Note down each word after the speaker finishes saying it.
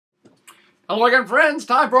Hello again, friends.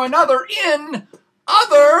 Time for another In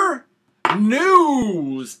Other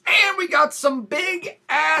News. And we got some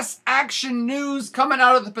big-ass action news coming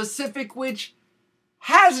out of the Pacific, which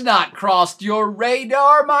has not crossed your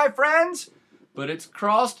radar, my friends. But it's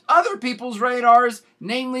crossed other people's radars,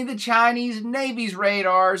 namely the Chinese Navy's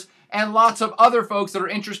radars, and lots of other folks that are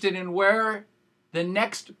interested in where the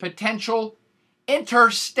next potential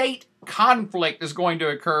interstate conflict is going to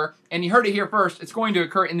occur. And you heard it here first. It's going to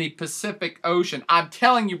occur in the Pacific Ocean. I'm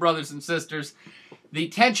telling you, brothers and sisters, the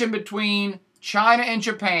tension between China and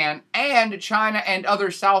Japan and China and other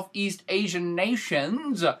Southeast Asian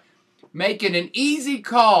nations make it an easy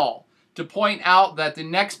call to point out that the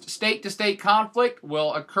next state-to-state conflict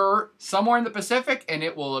will occur somewhere in the Pacific, and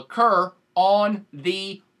it will occur on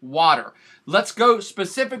the water. Let's go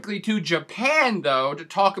specifically to Japan, though, to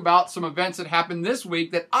talk about some events that happened this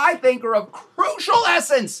week that I think are of crucial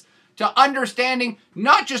essence to understanding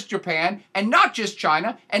not just Japan and not just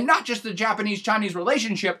China and not just the Japanese-Chinese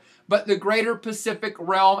relationship, but the greater Pacific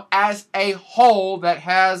realm as a whole that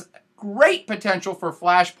has great potential for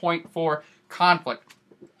flashpoint for conflict.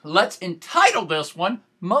 Let's entitle this one,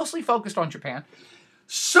 mostly focused on Japan,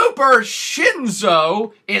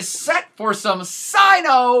 Super-Shinzo is set for some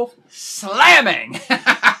Sino-Slamming.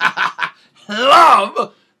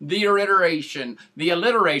 Love the alliteration,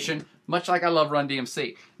 much like I love Run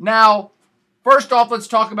DMC. Now, first off, let's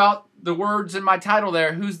talk about the words in my title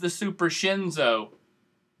there. Who's the Super-Shinzo?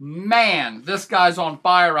 Man, this guy's on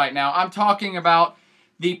fire right now. I'm talking about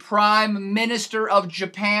the Prime Minister of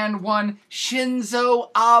Japan, one Shinzo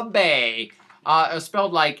Abe.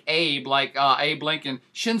 Spelled like Abe, Abe Lincoln.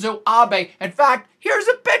 Shinzo Abe. In fact, here's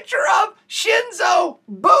a picture of Shinzo.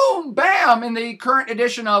 Boom, bam, in the current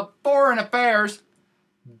edition of Foreign Affairs,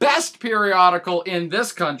 best periodical in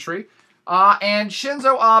this country. And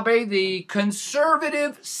Shinzo Abe, the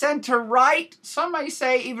conservative center-right, some may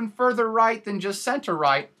say even further right than just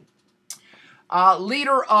center-right,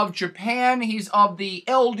 leader of Japan. He's of the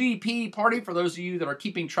LDP party, for those of you that are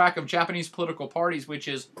keeping track of Japanese political parties, which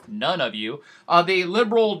is none of you. The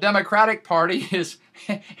Liberal Democratic Party is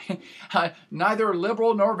neither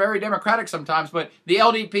liberal nor very democratic sometimes, but the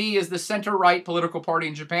LDP is the center-right political party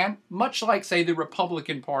in Japan, much like, say, the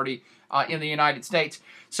Republican Party in the United States.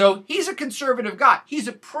 So he's a conservative guy. He's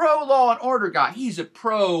a pro-law and order guy. He's a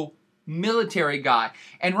pro-military guy.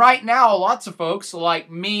 And right now, lots of folks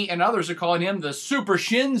like me and others are calling him the Super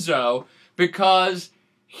Shinzo because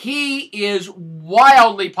he is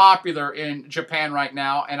wildly popular in Japan right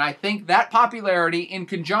now. And I think that popularity, in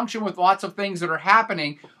conjunction with lots of things that are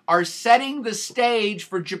happening, are setting the stage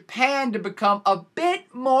for Japan to become a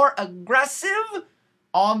bit more aggressive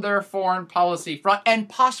on their foreign policy front and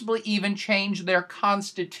possibly even change their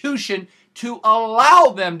constitution to allow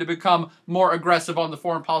them to become more aggressive on the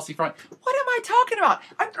foreign policy front. What am I talking about?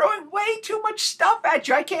 I'm throwing way too much stuff at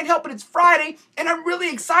you. I can't help it. It's Friday, and I'm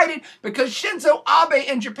really excited because Shinzo Abe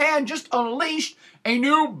in Japan just unleashed a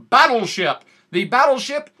new battleship. The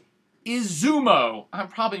battleship Izumo. I'm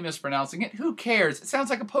probably mispronouncing it. Who cares? It sounds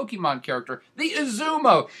like a Pokemon character. The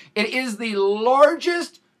Izumo. It is the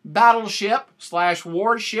largest battleship /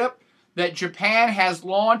 warship that Japan has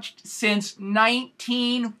launched since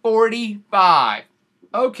 1945.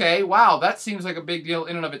 Okay, wow, that seems like a big deal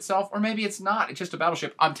in and of itself, or maybe it's not. It's just a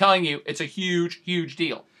battleship. I'm telling you, it's a huge, huge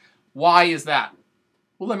deal. Why is that?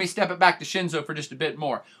 Well, let me step it back to Shinzo for just a bit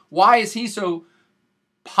more. Why is he so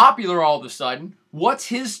popular all of a sudden? What's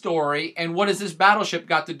his story, and what has this battleship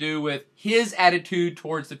got to do with his attitude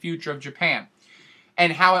towards the future of Japan?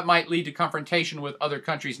 And how it might lead to confrontation with other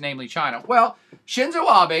countries, namely China. Well, Shinzo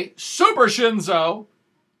Abe, Super Shinzo,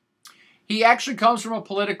 he actually comes from a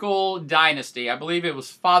political dynasty. I believe his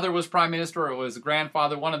father was prime minister, or it was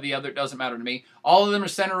grandfather, one or the other, it doesn't matter to me. All of them are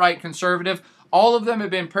center-right conservative. All of them have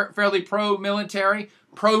been fairly pro-military,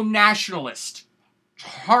 pro-nationalist.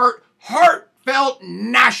 Heartfelt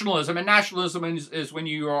nationalism. And nationalism is when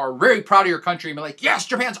you are very proud of your country and be like, yes,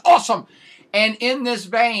 Japan's awesome. And in this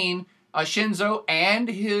vein, Shinzo and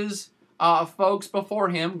his folks before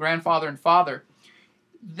him, grandfather and father,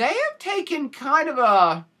 they have taken kind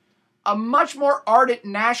of a much more ardent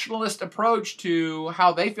nationalist approach to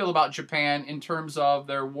how they feel about Japan in terms of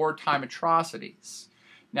their wartime atrocities.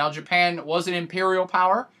 Now, Japan was an imperial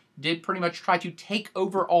power, did pretty much try to take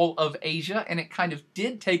over all of Asia, and it kind of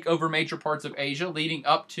did take over major parts of Asia leading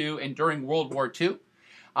up to and during World War II,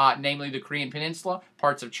 namely the Korean Peninsula,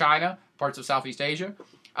 parts of China, parts of Southeast Asia.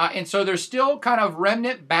 And so there's still kind of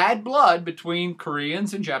remnant bad blood between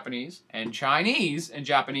Koreans and Japanese and Chinese and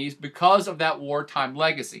Japanese because of that wartime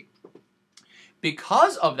legacy.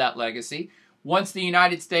 Because of that legacy, once the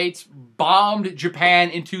United States bombed Japan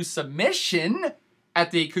into submission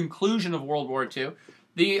at the conclusion of World War II,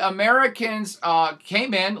 the Americans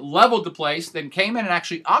came in, leveled the place, then came in and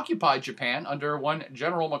actually occupied Japan under one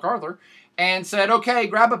General MacArthur, and said, okay,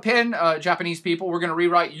 grab a pen, Japanese people, you're going to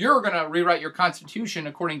rewrite your constitution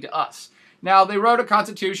according to us. Now, they wrote a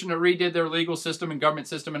constitution that redid their legal system and government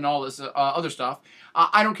system and all this other stuff.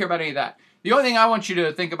 I don't care about any of that. The only thing I want you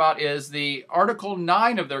to think about is the Article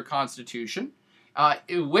 9 of their constitution,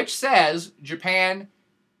 which says Japan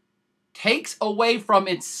takes away from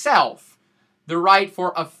itself the right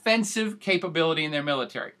for offensive capability in their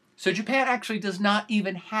military. So Japan actually does not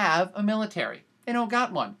even have a military. They don't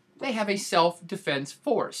got one. They have a self-defense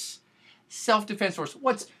force. Self-defense force.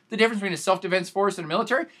 What's the difference between a self-defense force and a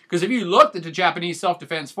military? Because if you looked at the Japanese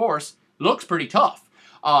self-defense force, it looks pretty tough.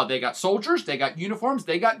 They got soldiers, they got uniforms,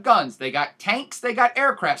 they got guns, they got tanks, they got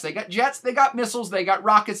aircrafts, they got jets, they got missiles, they got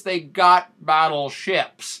rockets, they got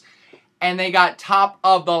battleships. And they got top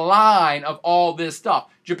of the line of all this stuff.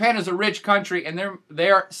 Japan is a rich country, and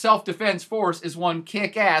their self-defense force is one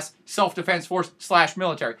kick-ass self-defense force /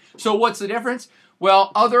 military. So what's the difference?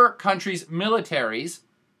 Well, other countries' militaries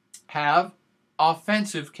have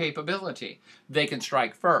offensive capability. They can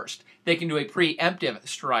strike first. They can do a preemptive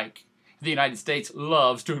strike. The United States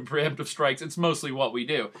loves doing preemptive strikes. It's mostly what we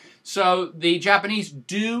do. So the Japanese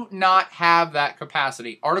do not have that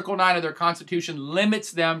capacity. Article 9 of their constitution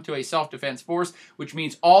limits them to a self-defense force, which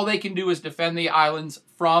means all they can do is defend the islands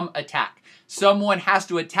from attack. Someone has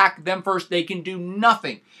to attack them first. They can do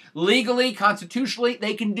nothing. Legally, constitutionally,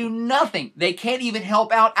 they can do nothing. They can't even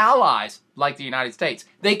help out allies like the United States.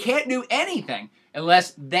 They can't do anything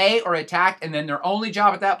unless they are attacked, and then their only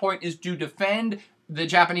job at that point is to defend the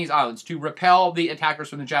Japanese islands, to repel the attackers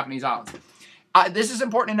from the Japanese islands. This is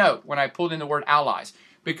important to note when I pulled in the word allies,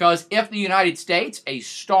 because if the United States, a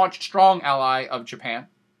staunch, strong ally of Japan,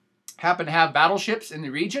 happen to have battleships in the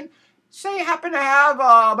region, say happen to have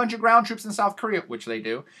a bunch of ground troops in South Korea, which they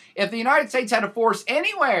do, if the United States had a force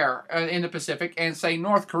anywhere in the Pacific and, say,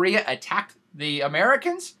 North Korea attacked the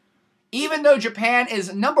Americans, even though Japan is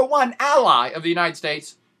 #1 ally of the United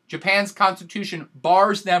States, Japan's constitution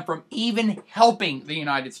bars them from even helping the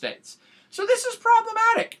United States. So this is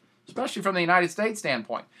problematic, especially from the United States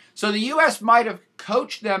standpoint. So the U.S. might have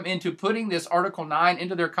coached them into putting this Article 9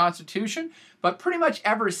 into their constitution, but pretty much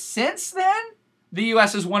ever since then, the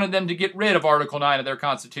U.S. has wanted them to get rid of Article 9 of their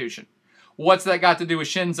constitution. What's that got to do with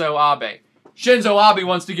Shinzo Abe? Shinzo Abe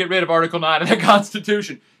wants to get rid of Article 9 of their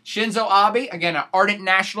constitution. Shinzo Abe, again, an ardent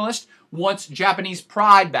nationalist, wants Japanese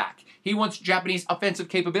pride back. He wants Japanese offensive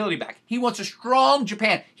capability back. He wants a strong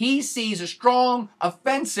Japan. He sees a strong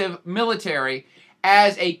offensive military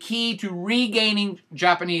as a key to regaining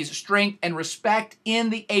Japanese strength and respect in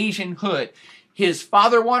the Asian hood. His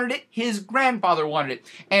father wanted it. His grandfather wanted it.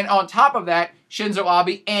 And on top of that, Shinzo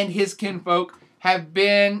Abe and his kinfolk have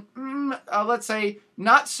been, let's say,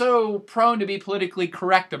 not so prone to be politically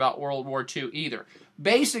correct about World War II either.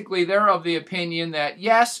 Basically, they're of the opinion that,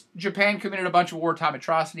 yes, Japan committed a bunch of wartime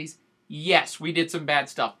atrocities. Yes, we did some bad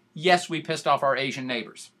stuff. Yes, we pissed off our Asian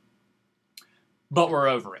neighbors. But we're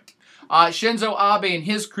over it. Shinzo Abe and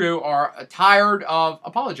his crew are tired of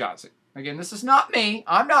apologizing. Again, this is not me.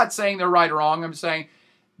 I'm not saying they're right or wrong. I'm saying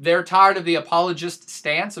they're tired of the apologist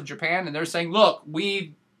stance of Japan, and they're saying, look,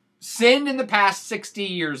 we sinned in the past 60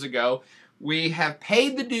 years ago. We have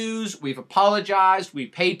paid the dues. We've apologized.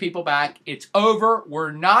 We've paid people back. It's over.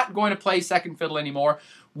 We're not going to play second fiddle anymore.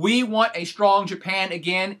 We want a strong Japan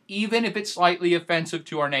again, even if it's slightly offensive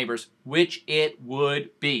to our neighbors, which it would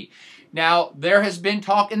be. Now, there has been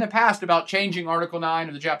talk in the past about changing Article 9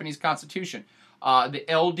 of the Japanese Constitution. The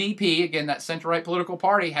LDP, again, that center-right political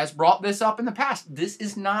party, has brought this up in the past. This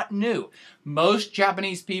is not new. Most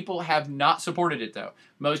Japanese people have not supported it, though.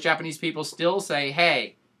 Most Japanese people still say,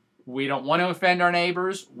 hey, we don't want to offend our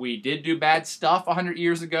neighbors. We did do bad stuff 100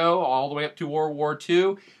 years ago, all the way up to World War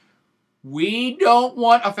II. We don't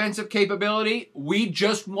want offensive capability. We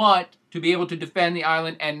just want to be able to defend the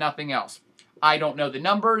island and nothing else. I don't know the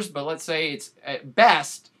numbers, but let's say it's at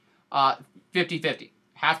best 50-50.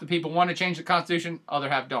 Half the people want to change the Constitution, other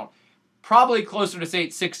half don't. Probably closer to say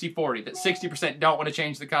it's 60-40, that 60% don't want to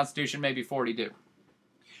change the Constitution, maybe 40 do.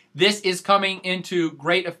 This is coming into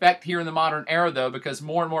great effect here in the modern era, though, because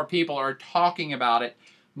more and more people are talking about it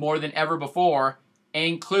more than ever before,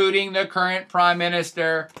 including the current Prime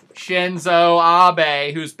Minister, Shinzo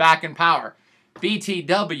Abe, who's back in power.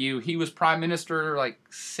 BTW, he was Prime Minister like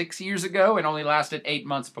 6 years ago and only lasted 8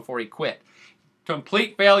 months before he quit.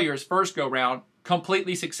 Complete failures first go-round,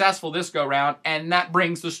 completely successful this go-round, and that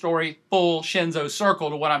brings the story full Shinzo circle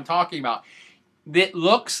to what I'm talking about. that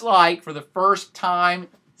looks like, for the first time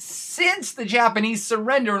since the Japanese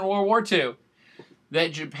surrender in World War II,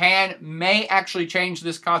 that Japan may actually change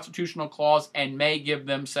this constitutional clause and may give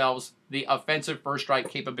themselves the offensive first strike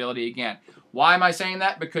capability again. Why am I saying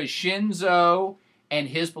that? Because Shinzo and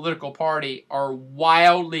his political party are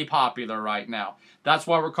wildly popular right now. That's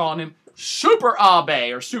why we're calling him Super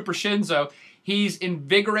Abe or Super Shinzo. He's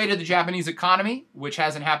invigorated the Japanese economy, which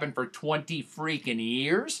hasn't happened for 20 freaking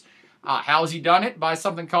years. How has he done it? By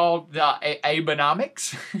something called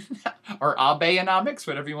Abenomics or Abeonomics,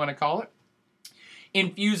 whatever you want to call it.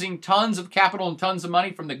 Infusing tons of capital and tons of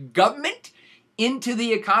money from the government into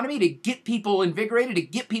the economy to get people invigorated, to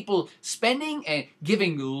get people spending, and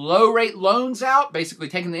giving low-rate loans out, basically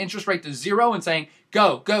taking the interest rate to zero and saying,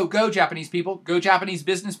 go, go, go, Japanese people, go, Japanese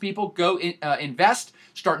business people, go invest,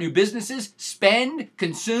 start new businesses, spend,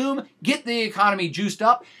 consume, get the economy juiced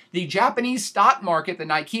up. The Japanese stock market, the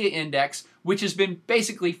Nikkei index, which has been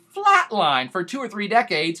basically flatlined for 2 or 3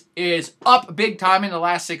 decades, is up big time in the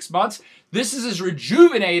last 6 months. This is as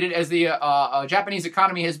rejuvenated as the Japanese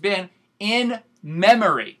economy has been in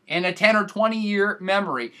memory, in a 10 or 20 year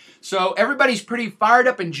memory. So everybody's pretty fired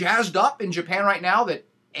up and jazzed up in Japan right now that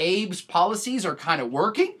Abe's policies are kind of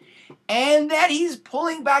working and that he's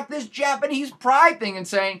pulling back this Japanese pride thing and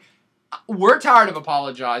saying, we're tired of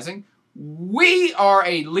apologizing. We are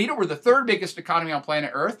a leader. We're the 3rd biggest economy on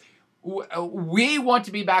planet Earth. We want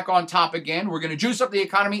to be back on top again. We're going to juice up the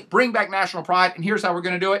economy, bring back national pride, and here's how we're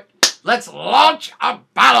going to do it. Let's launch a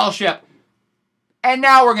battleship. And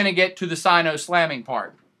now we're going to get to the Sino-Slamming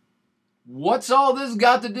part. What's all this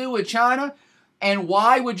got to do with China? And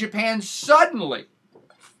why would Japan suddenly,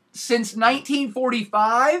 since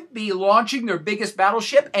 1945, be launching their biggest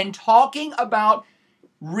battleship and talking about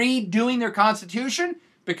redoing their constitution?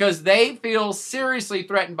 Because they feel seriously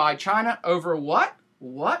threatened by China over what?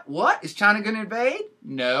 What? Is China going to invade?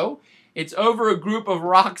 No. It's over a group of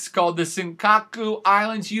rocks called the Senkaku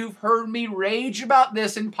Islands. You've heard me rage about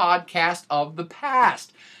this in podcasts of the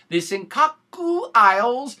past. The Senkaku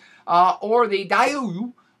Isles, or the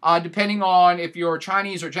Diaoyu, depending on if you're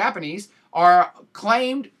Chinese or Japanese, are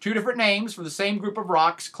claimed, 2 different names for the same group of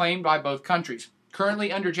rocks claimed by both countries.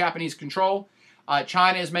 Currently under Japanese control,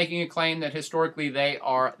 China is making a claim that historically they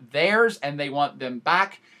are theirs and they want them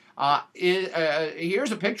back.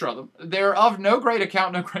 Here's a picture of them. They're of no great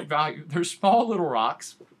account, no great value. They're small little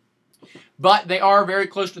rocks, but they are very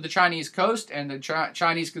close to the Chinese coast, and the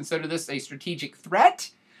Chinese consider this a strategic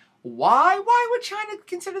threat. Why? Why would China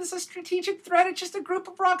consider this a strategic threat? It's just a group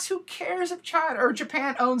of rocks. Who cares if China or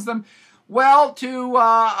Japan owns them? Well, to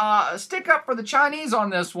stick up for the Chinese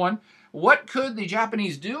on this one, what could the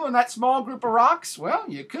Japanese do in that small group of rocks? Well,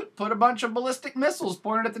 you could put a bunch of ballistic missiles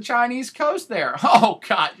pointed at the Chinese coast there. Oh,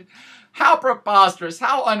 God. How preposterous.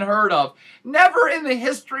 How unheard of. Never in the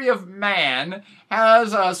history of man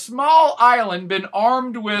has a small island been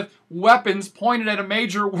armed with weapons pointed at a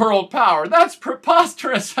major world power. That's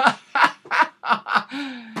preposterous.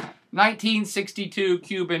 1962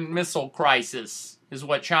 Cuban Missile Crisis is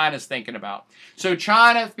what China's thinking about. So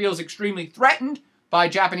China feels extremely threatened by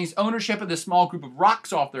Japanese ownership of this small group of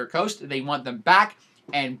rocks off their coast. They want them back.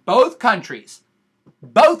 And both countries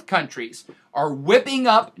are whipping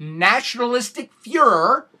up nationalistic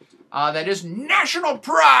furor, that is national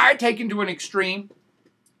pride taken to an extreme,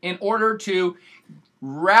 in order to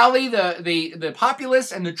rally the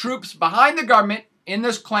populace and the troops behind the government in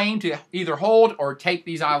this claim to either hold or take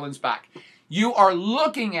these islands back. You are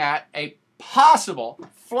looking at a possible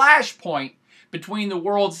flashpoint between the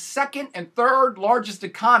world's 2nd and 3rd largest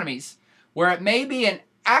economies, where it may be an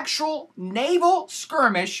actual naval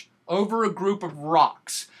skirmish over a group of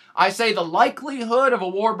rocks. I say the likelihood of a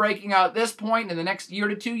war breaking out at this point in the next year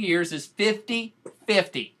to 2 years is 50-50,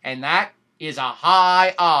 and that is a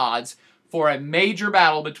high odds for a major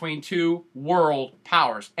battle between 2 world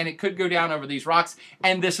powers. And it could go down over these rocks,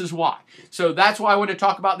 and this is why. So that's why I want to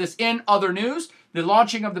talk about this. In other news, the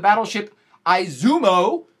launching of the battleship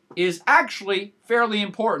Izumo is actually fairly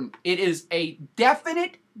important. It is a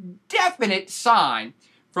definite sign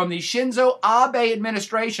from the Shinzo Abe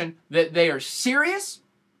administration that they are serious.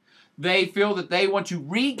 They feel that they want to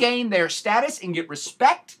regain their status and get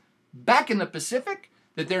respect back in the Pacific,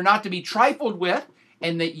 that they're not to be trifled with,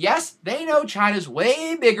 and that, yes, they know China's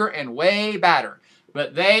way bigger and way badder,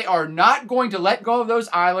 but they are not going to let go of those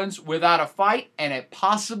islands without a fight, and a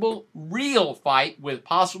possible real fight with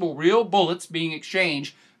possible real bullets being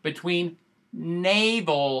exchanged between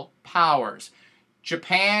naval powers.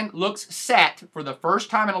 Japan looks set for the first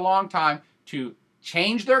time in a long time to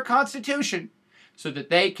change their constitution so that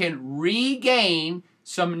they can regain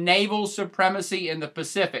some naval supremacy in the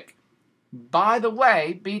Pacific. By the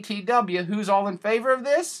way, BTW, who's all in favor of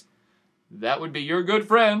this? That would be your good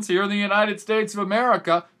friends here in the United States of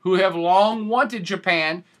America, who have long wanted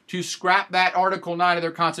Japan to scrap that Article 9 of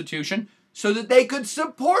their Constitution so that they could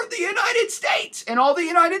support the United States and all the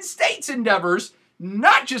United States endeavors,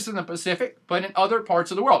 not just in the Pacific, but in other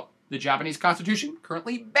parts of the world. The Japanese Constitution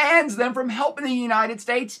currently bans them from helping the United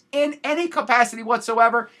States in any capacity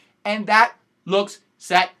whatsoever, and that looks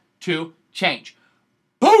set to change.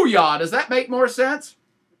 Booyah! Does that make more sense?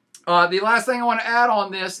 The last thing I want to add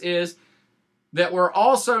on this is that we're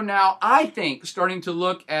also now, I think, starting to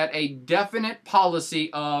look at a definite policy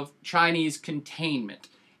of Chinese containment.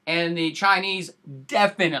 And the Chinese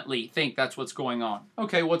definitely think that's what's going on.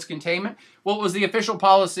 Okay, what's containment? Well, it was the official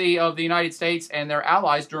policy of the United States and their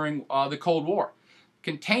allies during the Cold War.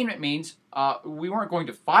 Containment means we weren't going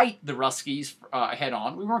to fight the Ruskies head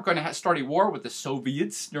on. We weren't going to start a war with the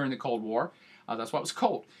Soviets during the Cold War. That's why it was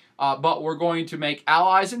cold. But we're going to make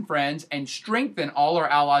allies and friends and strengthen all our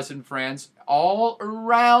allies and friends all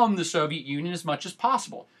around the Soviet Union as much as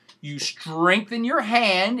possible. You strengthen your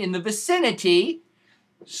hand in the vicinity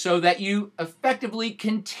so that you effectively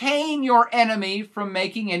contain your enemy from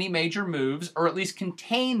making any major moves, or at least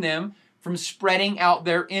contain them from spreading out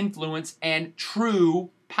their influence and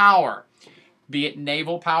true power, be it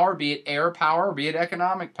naval power, be it air power, be it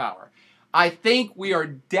economic power. I think we are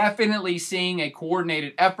definitely seeing a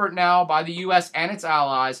coordinated effort now by the U.S. and its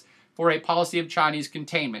allies for a policy of Chinese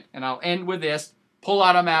containment. And I'll end with this. Pull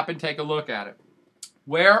out a map and take a look at it.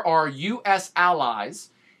 Where are U.S.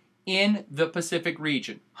 allies in the Pacific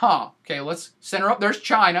region? Okay, let's center up. There's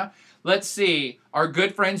China. Let's see. Our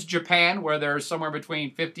good friends Japan, where there's somewhere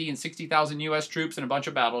between 50 and 60,000 U.S. troops and a bunch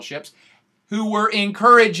of battleships, who were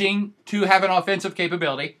encouraging to have an offensive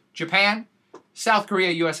capability. Japan, South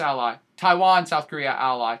Korea, U.S. ally. Taiwan, South Korea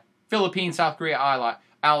ally. Philippines, South Korea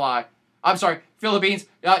ally. I'm sorry, Philippines,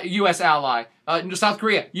 U.S. ally. South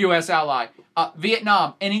Korea, U.S. ally.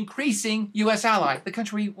 Vietnam, an increasing U.S. ally. The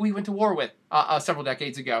country we went to war with several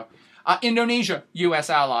decades ago. Indonesia,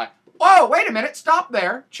 U.S. ally. Whoa, wait a minute, stop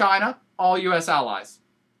there. China, all U.S. allies.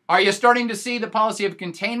 Are you starting to see the policy of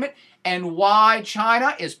containment and why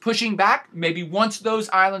China is pushing back? Maybe wants those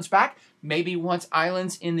islands back. Maybe wants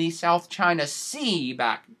islands in the South China Sea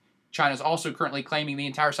back. China's also currently claiming the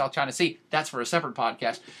entire South China Sea. That's for a separate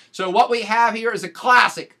podcast. So what we have here is a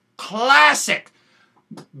classic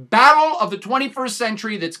battle of the 21st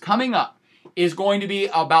century that's coming up is going to be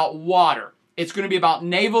about water. It's going to be about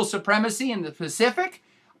naval supremacy in the Pacific,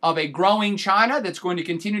 of a growing China that's going to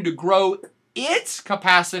continue to grow its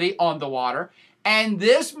capacity on the water. And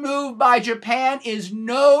this move by Japan is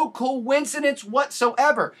no coincidence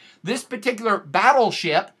whatsoever. This particular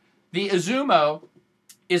battleship, the Izumo,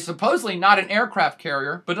 is supposedly not an aircraft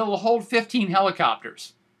carrier, but it'll hold 15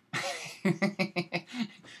 helicopters. It's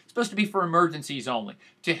supposed to be for emergencies only,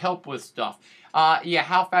 to help with stuff. Yeah,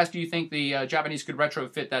 how fast do you think the Japanese could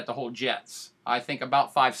retrofit that to hold jets? I think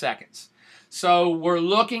about 5 seconds. So we're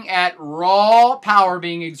looking at raw power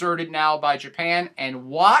being exerted now by Japan, and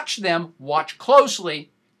watch them, watch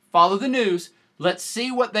closely, follow the news. Let's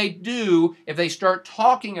see what they do if they start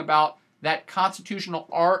talking about that constitutional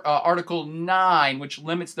Article 9, which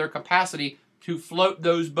limits their capacity to float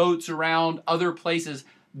those boats around other places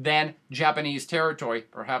than Japanese territory,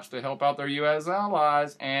 perhaps to help out their U.S.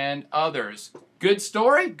 allies and others. Good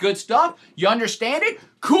story, good stuff. You understand it?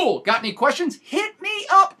 Cool. Got any questions? Hit me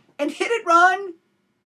up and hit it run.